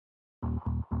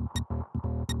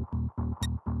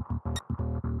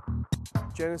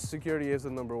Genesis Security is the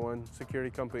 #1 security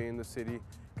company in the city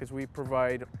because we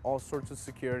provide all sorts of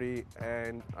security,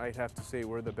 and I'd have to say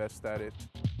we're the best at it.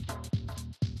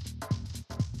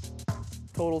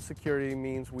 Total security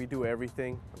means we do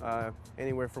everything,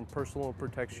 anywhere from personal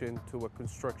protection to a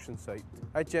construction site.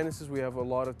 At Genesis, we have a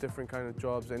lot of different kind of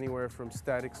jobs, anywhere from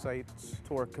static sites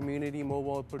to our community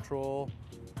mobile patrol,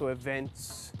 to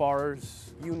events,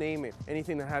 bars, you name it.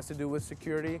 Anything that has to do with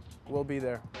security, we'll be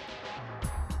there.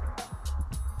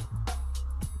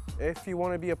 If you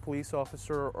want to be a police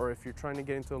officer or if you're trying to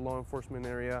get into the law enforcement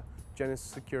area, Genesis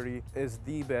Security is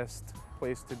the best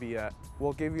place to be at.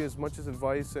 We'll give you as much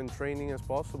advice and training as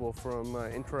possible, from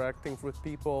interacting with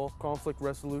people, conflict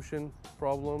resolution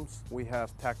problems. We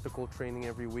have tactical training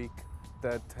every week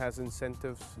that has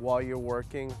incentives while you're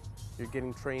working. You're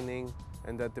getting training,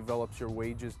 and that develops your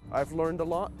wages. I've learned a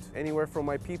lot, anywhere from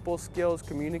my people skills,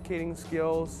 communicating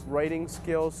skills, writing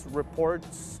skills,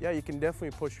 reports. Yeah, you can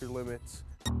definitely push your limits.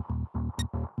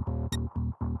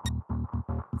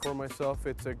 For myself,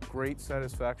 it's a great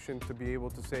satisfaction to be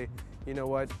able to say, you know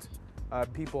what,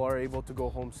 people are able to go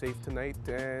home safe tonight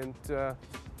and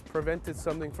prevented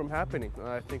something from happening.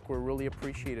 I think we're really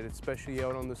appreciated, especially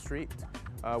out on the street.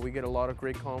 We get a lot of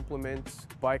great compliments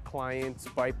by clients,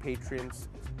 by patrons.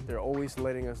 They're always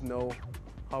letting us know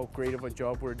how great of a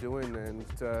job we're doing, and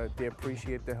they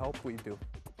appreciate the help we do.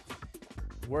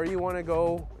 Where you want to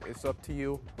go, it's up to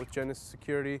you. With Genesis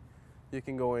Security, you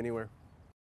can go anywhere.